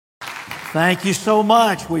Thank you so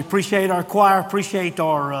much. We appreciate our choir, appreciate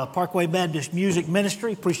our Parkway Baptist Music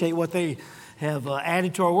Ministry, appreciate what they have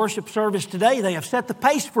added to our worship service today. They have set the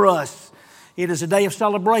pace for us. It is a day of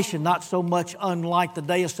celebration, not so much unlike the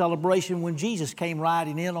day of celebration when Jesus came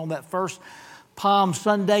riding in on that first Palm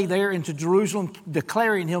Sunday there into Jerusalem,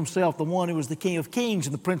 declaring himself the one who was the King of Kings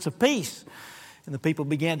and the Prince of Peace. And the people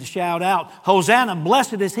began to shout out, "Hosanna,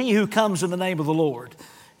 blessed is he who comes in the name of the Lord."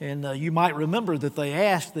 And you might remember that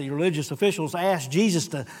the religious officials asked Jesus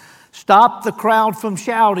to stop the crowd from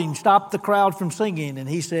shouting, stop the crowd from singing. And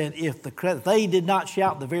he said, if they did not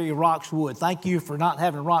shout, the very rocks would. Thank you for not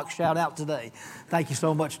having rocks shout out today. Thank you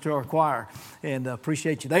so much to our choir, and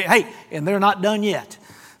appreciate you. And they're not done yet.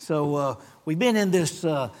 So we've been in this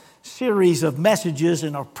series of messages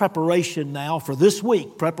in our preparation now for this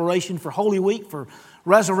week, preparation for Holy Week, for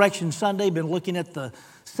Resurrection Sunday. Been looking at the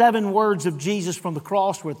 7 words of Jesus from the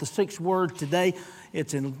cross. We're at the 6th word today.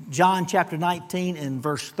 It's in John chapter 19 and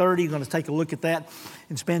verse 30. We're going to take a look at that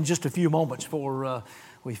and spend just a few moments before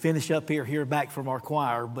we finish up here back from our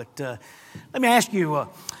choir. But let me ask you,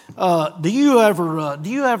 do you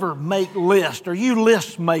ever make lists? Are you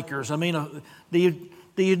list makers? I mean, do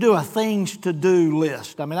you do a things to do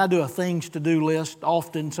list? I mean, I do a things to do list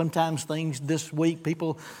often. Sometimes things this week,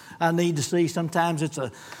 people I need to see. Sometimes it's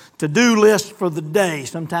a to-do list for the day.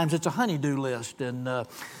 Sometimes it's a honey-do list. And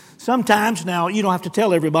sometimes, now you don't have to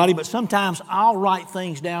tell everybody, but sometimes I'll write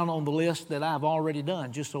things down on the list that I've already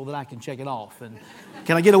done just so that I can check it off. And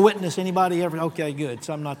can I get a witness? Anybody ever? Okay, good.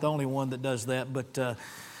 So I'm not the only one that does that. But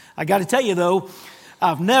I got to tell you, though,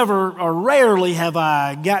 I've never or rarely have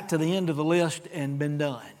I got to the end of the list and been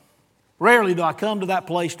done. Rarely do I come to that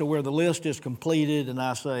place to where the list is completed and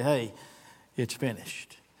I say, hey, it's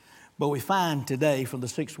finished. But we find today from the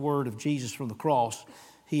 6th word of Jesus from the cross,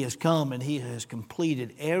 he has come and he has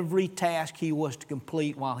completed every task he was to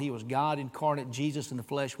complete while he was God incarnate, Jesus in the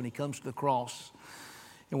flesh, when he comes to the cross.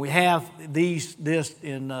 And we have this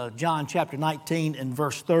in John chapter 19 and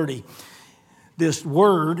verse 30. This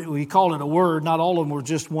word, we call it a word. Not all of them were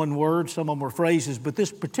just one word. Some of them were phrases. But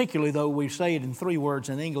this particularly, though, we say it in 3 words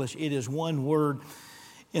in English. It is one word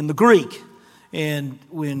in the Greek. And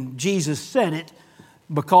when Jesus said it,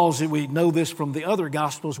 because we know this from the other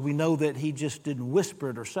Gospels, we know that he just didn't whisper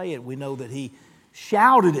it or say it. We know that he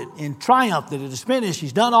shouted it in triumph that it is finished.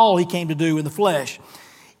 He's done all he came to do in the flesh.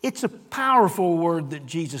 It's a powerful word that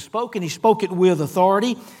Jesus spoke, and he spoke it with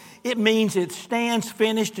authority. It means it stands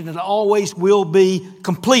finished and it always will be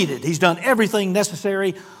completed. He's done everything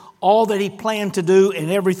necessary, all that he planned to do,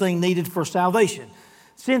 and everything needed for salvation.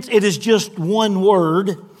 Since it is just one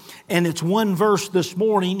word, and it's one verse this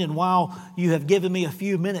morning, and while you have given me a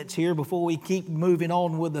few minutes here before we keep moving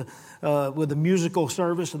on with the musical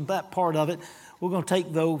service and that part of it, we're going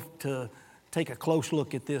to take a close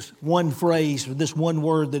look at this one phrase or this one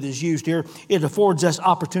word that is used here. It affords us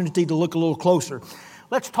opportunity to look a little closer.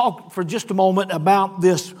 Let's talk for just a moment about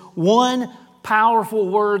this one powerful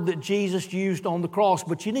word that Jesus used on the cross.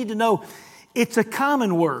 But you need to know it's a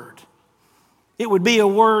common word. It would be a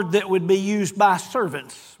word that would be used by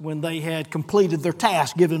servants when they had completed their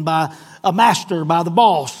task given by a master, by the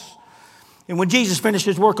boss. And when Jesus finished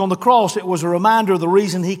his work on the cross, it was a reminder of the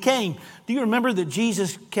reason he came. Do you remember that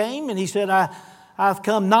Jesus came and he said, I've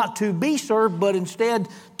come not to be served, but instead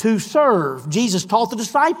to serve. Jesus taught the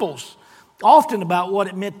disciples often about what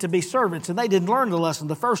it meant to be servants, and they didn't learn the lesson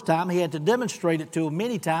the first time. He had to demonstrate it to them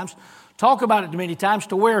many times, talk about it many times,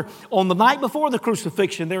 to where on the night before the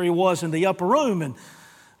crucifixion, there he was in the upper room. And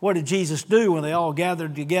what did Jesus do when they all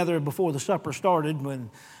gathered together before the supper started, when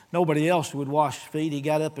nobody else would wash feet? He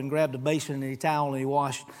got up and grabbed a basin and a towel and he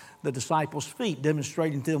washed the disciples' feet,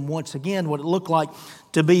 demonstrating to them once again what it looked like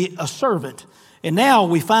to be a servant. And now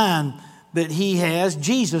we find that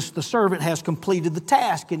Jesus, the servant, has completed the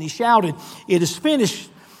task, and he shouted, "It is finished."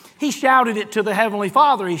 He shouted it to the Heavenly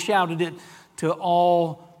Father. He shouted it to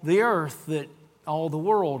all the earth, that all the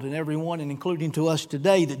world and everyone, and including to us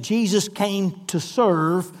today, that Jesus came to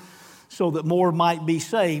serve so that more might be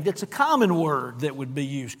saved. It's a common word that would be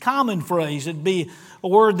used, common phrase. It'd be a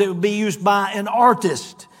word that would be used by an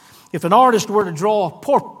artist. If an artist were to draw a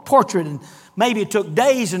portrait, and maybe it took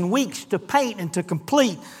days and weeks to paint and to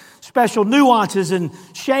complete, special nuances and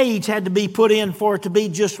shades had to be put in for it to be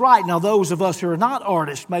just right. Now, those of us who are not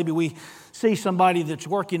artists, maybe we see somebody that's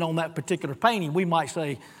working on that particular painting, we might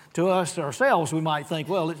say to us ourselves, we might think,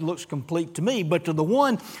 well, it looks complete to me. But to the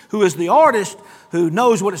one who is the artist, who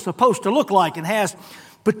knows what it's supposed to look like and has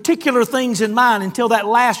particular things in mind, until that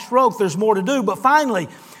last stroke, there's more to do. But finally,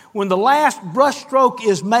 when the last brush stroke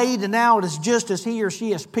is made and now it is just as he or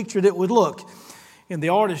she has pictured it would look, and the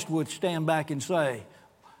artist would stand back and say,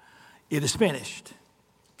 It is finished.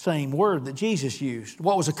 Same word that Jesus used.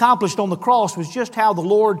 What was accomplished on the cross was just how the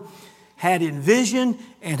Lord had envisioned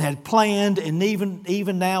and had planned, and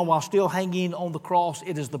even now, while still hanging on the cross,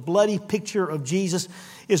 it is the bloody picture of Jesus,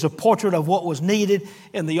 is a portrait of what was needed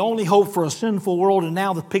and the only hope for a sinful world, and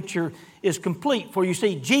now the picture is complete. For you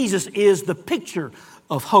see, Jesus is the picture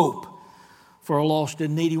of hope for a lost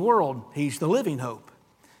and needy world. He's the living hope.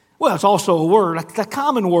 Well, it's also a word, a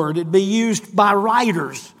common word. It'd be used by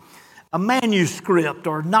writers. A manuscript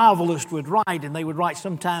or novelist would write, and they would write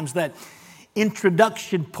sometimes that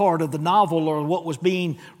introduction part of the novel or what was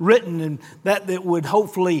being written, and that would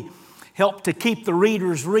hopefully help to keep the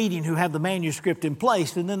readers reading who have the manuscript in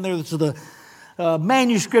place. And then there's the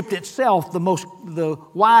manuscript itself. The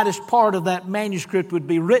widest part of that manuscript would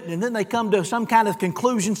be written, and then they come to some kind of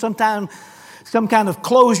conclusion, some kind of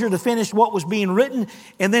closure to finish what was being written.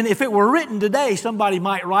 And then if it were written today, somebody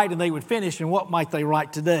might write and they would finish. And what might they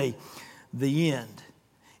write today? The end.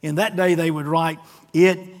 In that day they would write,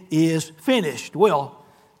 "It is finished." Well,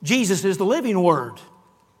 Jesus is the living Word.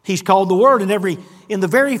 He's called the Word. In the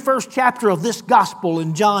very first chapter of this gospel,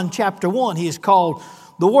 in John chapter 1, he is called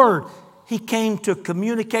the Word. He came to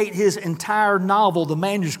communicate his entire novel, the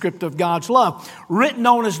manuscript of God's love, written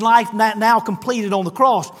on his life, now completed on the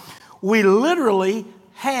cross. We literally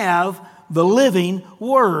have the living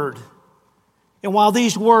Word. And while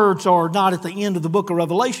these words are not at the end of the book of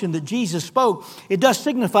Revelation that Jesus spoke, it does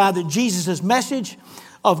signify that Jesus' message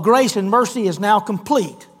of grace and mercy is now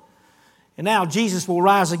complete. And now Jesus will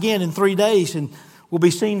rise again in 3 days and will be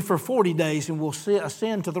seen for 40 days and will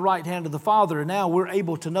ascend to the right hand of the Father. And now we're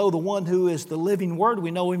able to know the one who is the living Word. We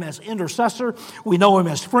know him as intercessor. We know him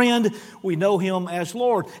as friend. We know him as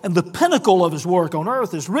Lord. And the pinnacle of his work on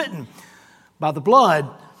earth is written by the blood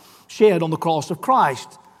shed on the cross of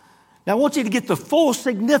Christ. Now, I want you to get the full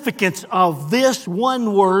significance of this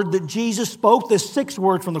one word that Jesus spoke, this sixth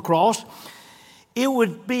word from the cross. It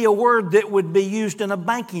would be a word that would be used in a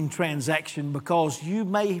banking transaction, because you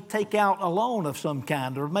may take out a loan of some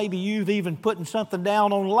kind, or maybe you've even put something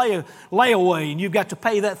down on layaway and you've got to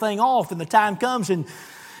pay that thing off, and the time comes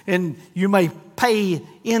and you may pay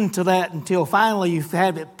into that until finally you've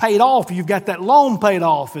had it paid off. You've got that loan paid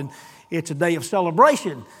off, and it's a day of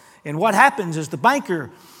celebration. And what happens is the banker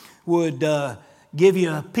would give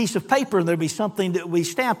you a piece of paper, and there'd be something that we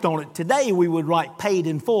stamped on it. Today we would write "paid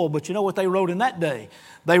in full," but you know what they wrote in that day?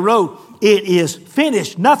 They wrote, "It is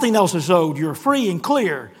finished. Nothing else is owed. You're free and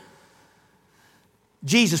clear."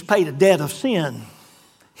 Jesus paid a debt of sin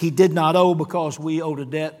he did not owe, because we owed a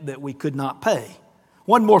debt that we could not pay.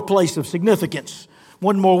 One more place of significance.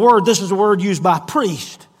 One more word. This is a word used by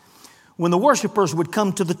priests. When the worshipers would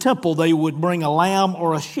come to the temple, they would bring a lamb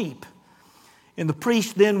or a sheep. And the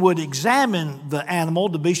priest then would examine the animal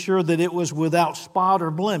to be sure that it was without spot or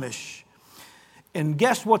blemish. And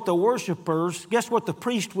guess what the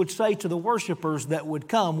priest would say to the worshipers that would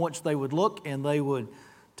come once they would look, and they would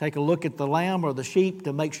take a look at the lamb or the sheep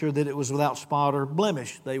to make sure that it was without spot or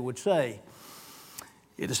blemish. They would say,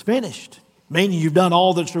 "It is finished," meaning you've done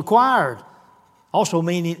all that's required. Also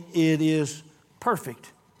meaning it is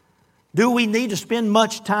perfect. Do we need to spend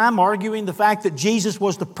much time arguing the fact that Jesus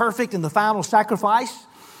was the perfect and the final sacrifice?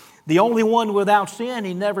 The only one without sin.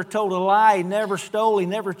 He never told a lie. He never stole. He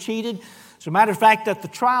never cheated. As a matter of fact, at the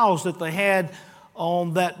trials that they had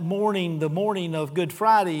on that morning, the morning of Good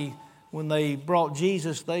Friday, when they brought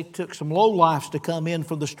Jesus, they took some lowlifes to come in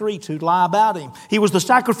from the streets who'd lie about him. He was the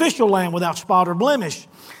sacrificial lamb without spot or blemish.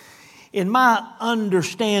 In my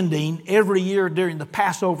understanding, every year during the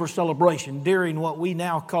Passover celebration, during what we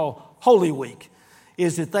now call Holy Week,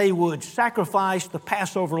 is that they would sacrifice the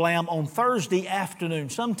Passover lamb on Thursday afternoon,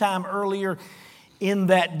 sometime earlier in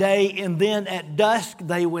that day, and then at dusk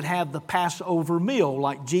they would have the Passover meal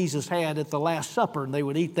like Jesus had at the Last Supper, and they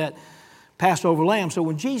would eat that Passover lamb. So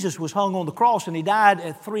when Jesus was hung on the cross and he died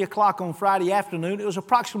at 3 o'clock on Friday afternoon, it was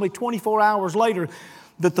approximately 24 hours later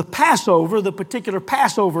that the particular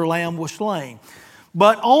Passover lamb was slain.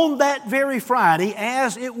 But on that very Friday,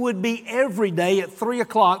 as it would be every day at 3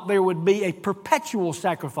 o'clock, there would be a perpetual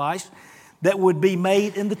sacrifice that would be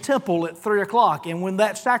made in the temple at 3 o'clock. And when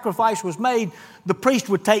that sacrifice was made, the priest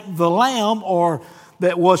would take the lamb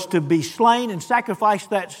that was to be slain and sacrifice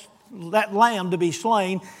that lamb to be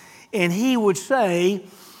slain, and he would say,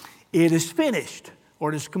 "It is finished,"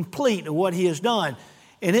 or "It is complete," of what he has done.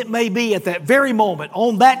 And it may be at that very moment,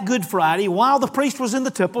 on that Good Friday, while the priest was in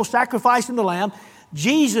the temple sacrificing the lamb,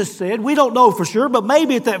 Jesus said, we don't know for sure, but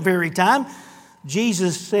maybe at that very time,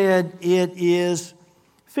 Jesus said, "It is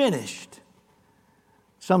finished."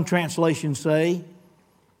 Some translations say,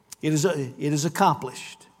 it is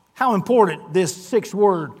accomplished. How important this sixth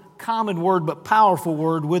word, common word but powerful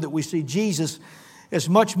word. With it we see Jesus as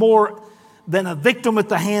much more than a victim at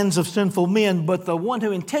the hands of sinful men, but the one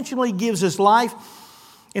who intentionally gives his life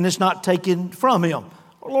and it's not taken from him.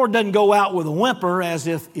 The Lord doesn't go out with a whimper as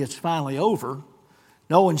if it's finally over.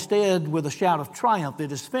 No, instead with a shout of triumph,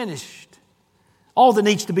 it is finished. All that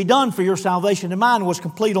needs to be done for your salvation and mine was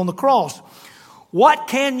complete on the cross. What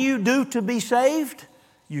can you do to be saved?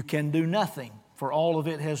 You can do nothing, for all of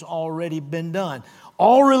it has already been done.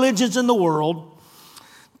 All religions in the world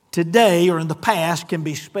today or in the past can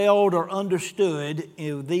be spelled or understood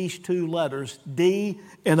in these two letters, D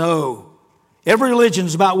and O. Every religion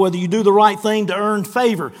is about whether you do the right thing to earn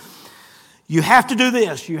favor. You have to do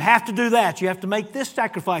this. You have to do that. You have to make this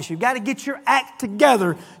sacrifice. You've got to get your act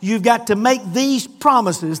together. You've got to make these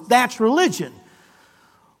promises. That's religion.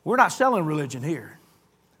 We're not selling religion here.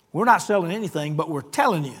 We're not selling anything, but we're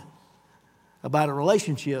telling you about a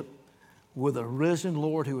relationship with a risen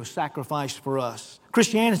Lord who was sacrificed for us.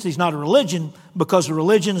 Christianity is not a religion because a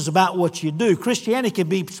religion is about what you do. Christianity can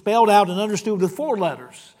be spelled out and understood with 4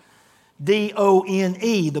 letters.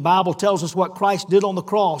 D-O-N-E. The Bible tells us what Christ did on the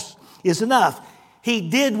cross is enough. He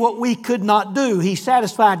did what we could not do. He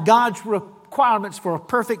satisfied God's requirements for a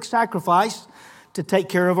perfect sacrifice to take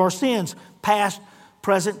care of our sins, past,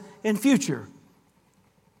 present, and future.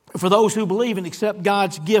 For those who believe and accept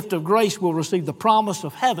God's gift of grace will receive the promise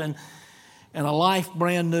of heaven and a life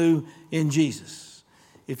brand new in Jesus.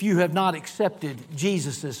 If you have not accepted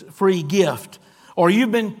Jesus' free gift, or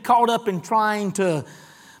you've been caught up in trying to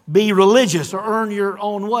be religious or earn your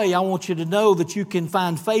own way, I want you to know that you can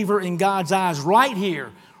find favor in God's eyes right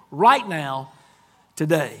here, right now,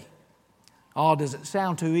 today. Oh, does it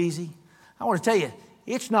sound too easy? I want to tell you,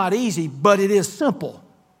 it's not easy, but it is simple.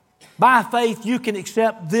 By faith, you can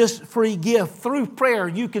accept this free gift. Through prayer,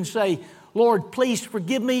 you can say, Lord, please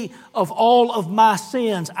forgive me of all of my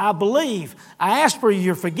sins. I believe. I ask for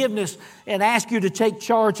your forgiveness and ask you to take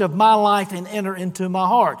charge of my life and enter into my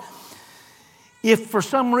heart. If for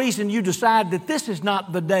some reason you decide that this is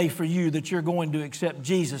not the day for you that you're going to accept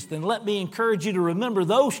Jesus, then let me encourage you to remember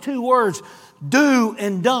those 2 words, do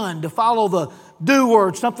and done. To follow the do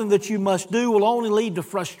word, something that you must do, will only lead to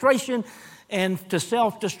frustration and to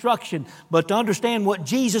self-destruction. But to understand what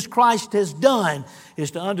Jesus Christ has done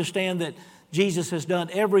is to understand that Jesus has done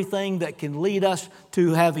everything that can lead us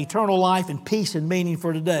to have eternal life and peace and meaning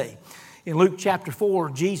for today. In Luke chapter 4,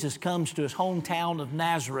 Jesus comes to his hometown of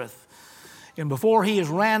Nazareth. And before he is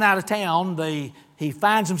ran out of town, he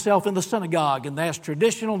finds himself in the synagogue. And that's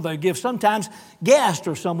traditional. They give sometimes guests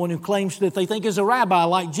or someone who claims that they think is a rabbi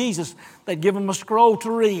like Jesus. They give him a scroll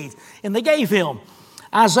to read. And they gave him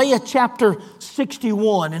Isaiah chapter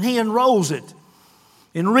 61. And he unrolls it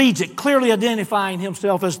and reads it, clearly identifying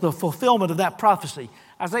himself as the fulfillment of that prophecy.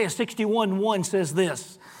 Isaiah 61:1 says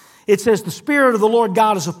this. It says, the Spirit of the Lord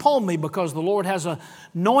God is upon me because the Lord has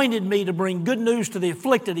anointed me to bring good news to the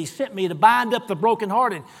afflicted. He sent me to bind up the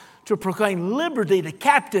brokenhearted, to proclaim liberty to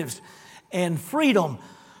captives and freedom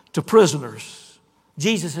to prisoners.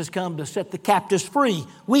 Jesus has come to set the captives free.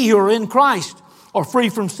 We who are in Christ are free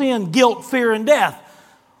from sin, guilt, fear, and death.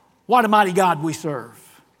 What a mighty God we serve.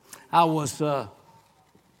 I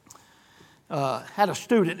had a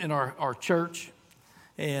student in our church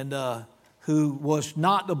and who was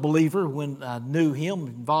not a believer when I knew him,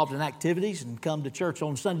 involved in activities and come to church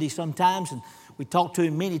on Sunday sometimes. And we talked to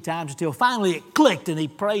him many times until finally it clicked and he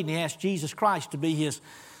prayed and he asked Jesus Christ to be his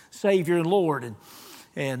Savior and Lord.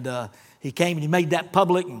 And he came and he made that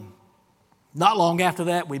public. And not long after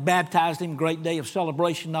that, we baptized him. Great day of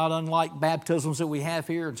celebration, not unlike baptisms that we have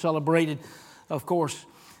here, and celebrated, of course,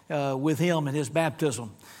 with him and his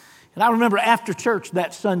baptism. And I remember after church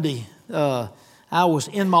that Sunday, I was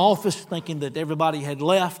in my office thinking that everybody had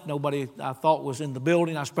left. Nobody I thought was in the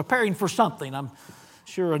building. I was preparing for something. I'm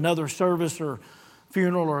sure another service or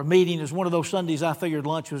funeral or a meeting. Is one of those Sundays I figured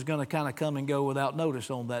lunch was going to kind of come and go without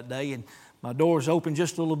notice on that day. And my door's open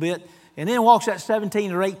just a little bit. And then walks that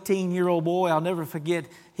 17 or 18-year-old boy. I'll never forget.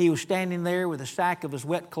 He was standing there with a sack of his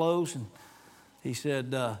wet clothes. And he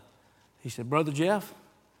said, Brother Jeff,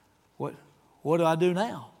 what do I do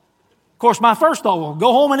now? Of course, my first thought was,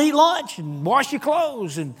 go home and eat lunch and wash your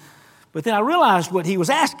clothes. But then I realized what he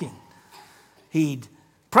was asking. He'd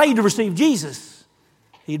prayed to receive Jesus.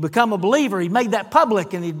 He'd become a believer. He made that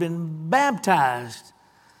public and he'd been baptized.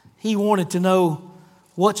 He wanted to know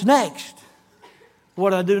what's next.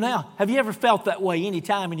 What do I do now? Have you ever felt that way any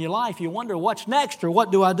time in your life? You wonder what's next or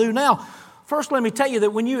what do I do now? First, let me tell you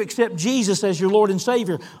that when you accept Jesus as your Lord and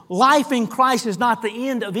Savior, life in Christ is not the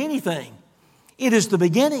end of anything. It is the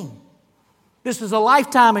beginning. This is a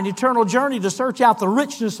lifetime and eternal journey to search out the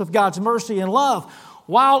richness of God's mercy and love.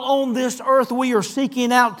 while on this earth we are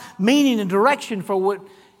seeking out meaning and direction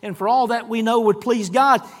for all that we know would please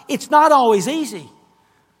God, it's not always easy.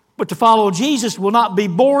 But to follow Jesus will not be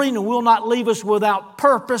boring and will not leave us without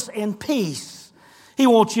purpose and peace. He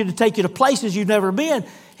wants you to take you to places you've never been.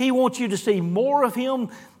 He wants you to see more of Him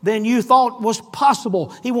than you thought was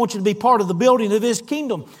possible. He wants you to be part of the building of His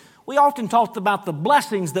kingdom. We often talked about the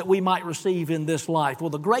blessings that we might receive in this life. Well,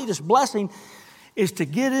 the greatest blessing is to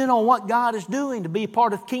get in on what God is doing, to be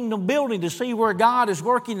part of kingdom building, to see where God is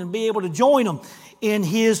working and be able to join Him in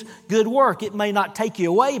His good work. It may not take you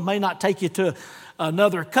away, it may not take you to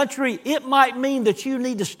another country. It might mean that you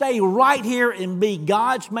need to stay right here and be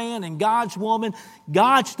God's man and God's woman,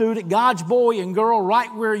 God's student, God's boy and girl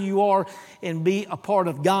right where you are and be a part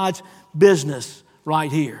of God's business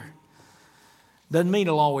right here. Doesn't mean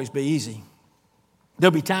it'll always be easy.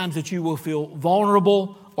 There'll be times that you will feel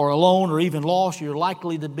vulnerable or alone or even lost. You're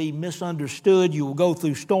likely to be misunderstood. You will go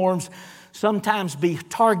through storms, sometimes be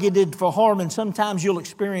targeted for harm, and sometimes you'll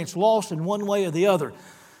experience loss in one way or the other.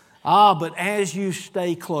 But as you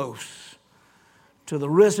stay close to the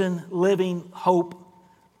risen, living hope,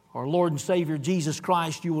 our Lord and Savior Jesus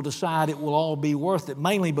Christ, you will decide it will all be worth it,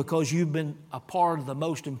 mainly because you've been a part of the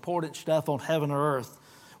most important stuff on heaven or earth.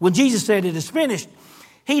 When Jesus said it is finished,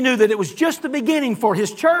 He knew that it was just the beginning for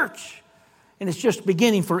His church, and it's just the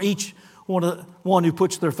beginning for each one who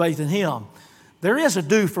puts their faith in Him. There is a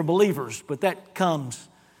due for believers, but that comes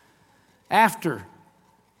after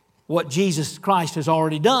what Jesus Christ has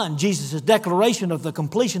already done. Jesus' declaration of the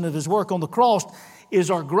completion of His work on the cross is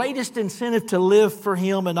our greatest incentive to live for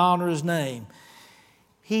Him and honor His name.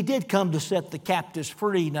 He did come to set the captives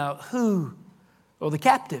free. Now, who are the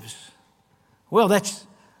captives? Well, that's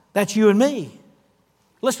you and me.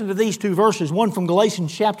 Listen to these two verses. One from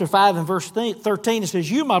Galatians chapter 5 and verse 13. It says,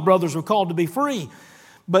 "You, my brothers, were called to be free,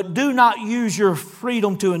 but do not use your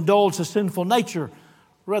freedom to indulge the sinful nature.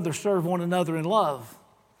 Rather serve one another in love."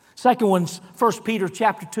 Second one's 1 Peter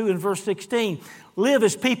chapter 2 and verse 16. "Live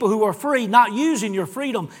as people who are free, not using your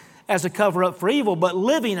freedom as a cover-up for evil, but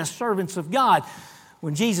living as servants of God."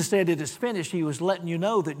 When Jesus said it is finished, He was letting you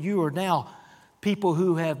know that you are now people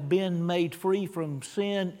who have been made free from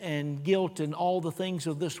sin and guilt and all the things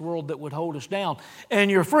of this world that would hold us down.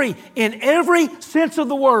 And you're free in every sense of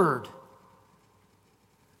the word.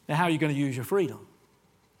 Now, how are you going to use your freedom?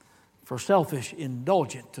 For selfish,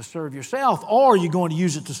 indulgent, to serve yourself, or are you going to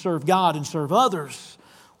use it to serve God and serve others?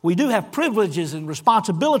 We do have privileges and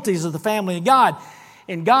responsibilities of the family of God,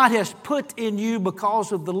 and God has put in you,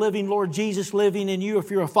 because of the living Lord Jesus living in you, if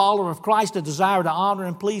you're a follower of Christ, a desire to honor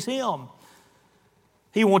and please Him.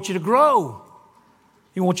 He wants you to grow.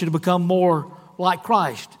 He wants you to become more like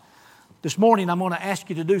Christ. This morning, I'm going to ask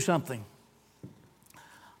you to do something.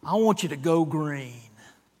 I want you to go green.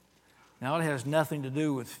 Now, it has nothing to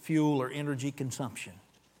do with fuel or energy consumption.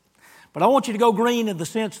 But I want you to go green in the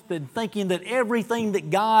sense that thinking that everything that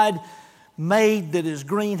God made that is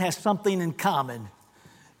green has something in common.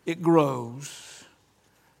 It grows.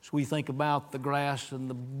 So we think about the grass and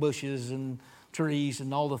the bushes and trees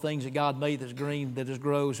and all the things that God made that's green, that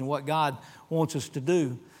grows, and what God wants us to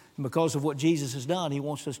do. And because of what Jesus has done, He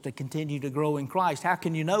wants us to continue to grow in Christ. How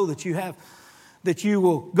can you know that you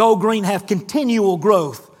will go green, have continual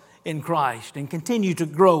growth in Christ and continue to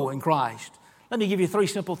grow in Christ? Let me give you 3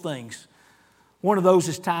 simple things. One of those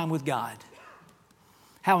is time with God.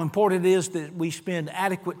 How important it is that we spend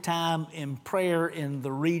adequate time in prayer, in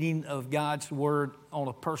the reading of God's Word on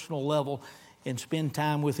a personal level, and spend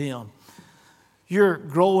time with Him. Your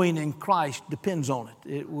growing in Christ depends on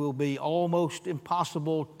it. It will be almost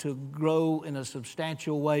impossible to grow in a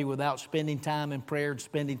substantial way without spending time in prayer and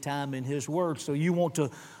spending time in His Word. So you want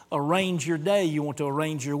to arrange your day, you want to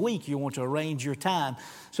arrange your week, you want to arrange your time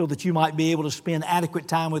so that you might be able to spend adequate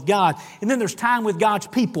time with God. And then there's time with God's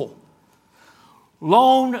people.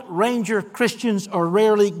 Lone Ranger Christians are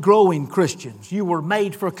rarely growing Christians. You were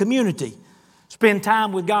made for a community. Spend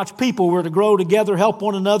time with God's people. We're to grow together, help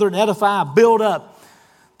one another, and edify, build up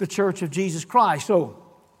the church of Jesus Christ. So,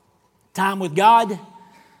 time with God,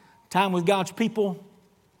 time with God's people.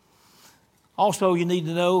 Also, you need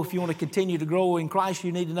to know, if you want to continue to grow in Christ,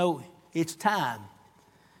 you need to know it's time.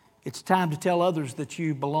 It's time to tell others that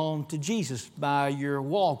you belong to Jesus by your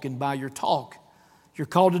walk and by your talk. You're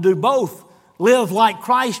called to do both. Live like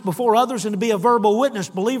Christ before others and to be a verbal witness.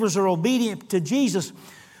 Believers are obedient to Jesus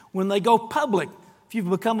when they go public. If you've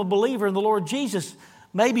become a believer in the Lord Jesus,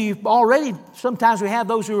 maybe you've already, sometimes we have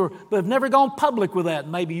those who have never gone public with that.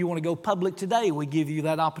 Maybe you want to go public today. We give you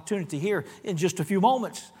that opportunity here in just a few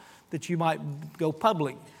moments that you might go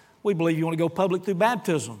public. We believe you want to go public through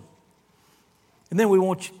baptism. And then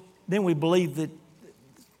we believe that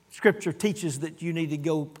Scripture teaches that you need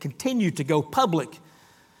to continue to go public.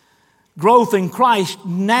 Growth in Christ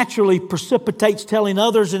naturally precipitates telling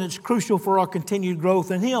others, and it's crucial for our continued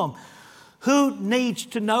growth in Him. Who needs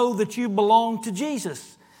to know that you belong to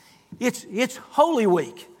Jesus? It's Holy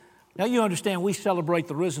Week. Now you understand we celebrate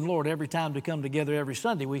the risen Lord every time we come together every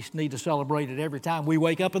Sunday. We need to celebrate it every time we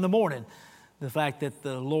wake up in the morning. The fact that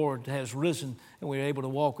the Lord has risen and we're able to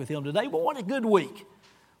walk with Him today. But what a good week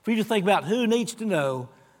for you to think about who needs to know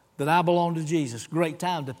that I belong to Jesus. Great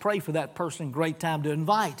time to pray for that person. Great time to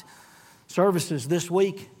invite. Services this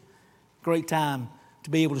week. Great time to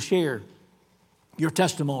be able to share your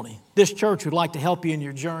testimony. This church would like to help you in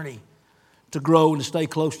your journey to grow and to stay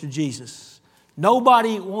close to Jesus.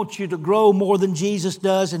 Nobody wants you to grow more than Jesus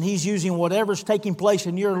does, and He's using whatever's taking place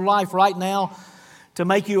in your life right now to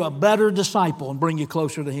make you a better disciple and bring you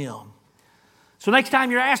closer to Him. So next time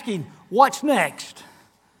you're asking, what's next?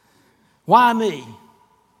 Why me?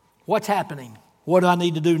 What's happening? What do I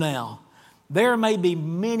need to do now? There may be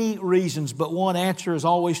many reasons, but one answer is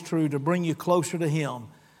always true: to bring you closer to Him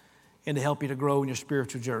and to help you to grow in your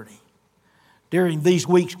spiritual journey. During these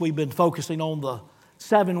weeks, we've been focusing on the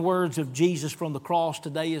 7 words of Jesus from the cross.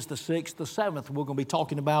 Today is the 6th, the 7th. We're going to be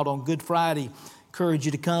talking about on Good Friday. Encourage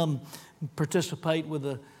you to come and participate with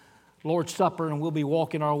the Lord's Supper, and we'll be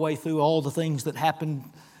walking our way through all the things that happened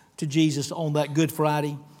to Jesus on that Good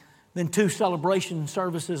Friday. Then 2 celebration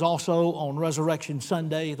services also on Resurrection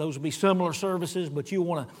Sunday. Those will be similar services, but you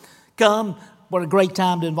want to come. What a great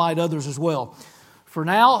time to invite others as well. For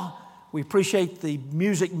now, we appreciate the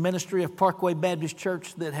music ministry of Parkway Baptist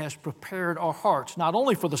Church that has prepared our hearts, not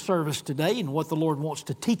only for the service today and what the Lord wants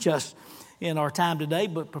to teach us in our time today,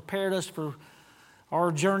 but prepared us for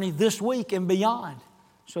our journey this week and beyond,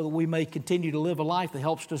 so that we may continue to live a life that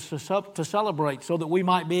helps us to celebrate, so that we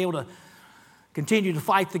might be able to continue to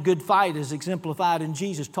fight the good fight as exemplified in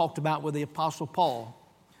Jesus, talked about with the Apostle Paul,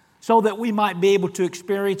 so that we might be able to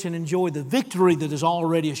experience and enjoy the victory that is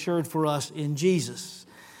already assured for us in Jesus.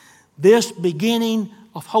 This beginning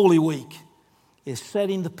of Holy Week is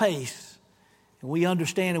setting the pace, and we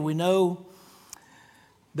understand and we know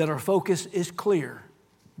that our focus is clear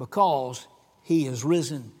because He is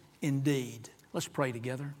risen indeed. Let's pray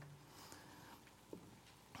together.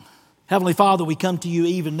 Heavenly Father, we come to You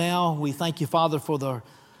even now. We thank You, Father, for the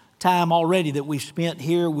time already that we've spent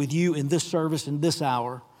here with You in this service, in this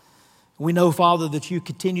hour. We know, Father, that You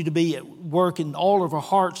continue to be at work in all of our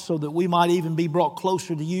hearts so that we might even be brought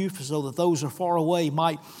closer to You, so that those who are far away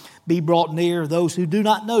might be brought near. Those who do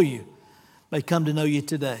not know You may come to know You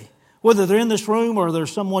today. Whether they're in this room or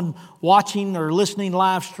there's someone watching or listening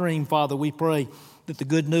live stream, Father, we pray that the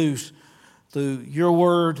good news through Your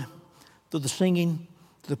word, through the singing,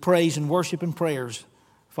 through the praise and worship and prayers,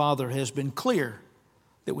 Father, has been clear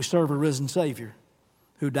that we serve a risen Savior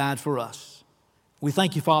who died for us. We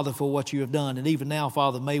thank You, Father, for what You have done. And even now,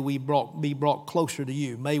 Father, may we be brought closer to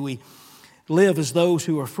You. May we live as those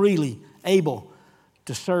who are freely able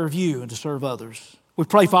to serve You and to serve others. We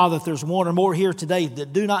pray, Father, if there's one or more here today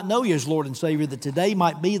that do not know You as Lord and Savior, that today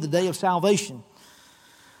might be the day of salvation,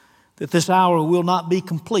 that this hour will not be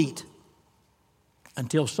complete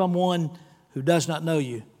until someone who does not know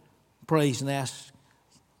You prays and asks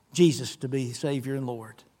Jesus to be Savior and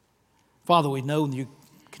Lord. Father, we know You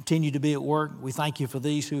continue to be at work. We thank You for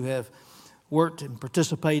these who have worked and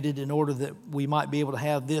participated in order that we might be able to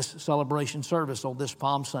have this celebration service on this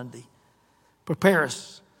Palm Sunday. Prepare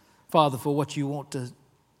us, Father, for what You want to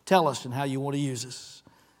tell us and how You want to use us.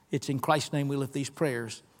 It's in Christ's name we lift these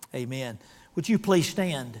prayers. Amen. Would you please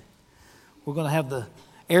stand? We're going to have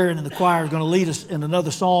Aaron and the choir are going to lead us in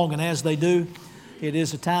another song, and as they do, it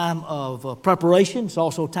is a time of preparation. It's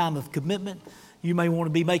also a time of commitment. You may want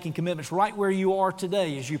to be making commitments right where you are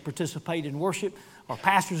today as you participate in worship. Our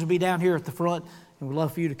pastors will be down here at the front, and we'd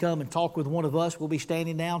love for you to come and talk with one of us. We'll be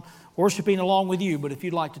standing down, worshiping along with you. But if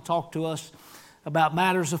you'd like to talk to us about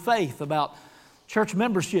matters of faith, about church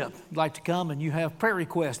membership, you'd like to come and you have prayer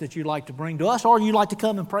requests that you'd like to bring to us, or you'd like to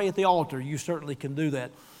come and pray at the altar, you certainly can do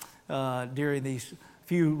that during these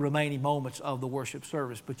few remaining moments of the worship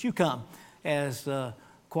service. But you come as the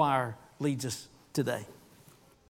choir leads us today.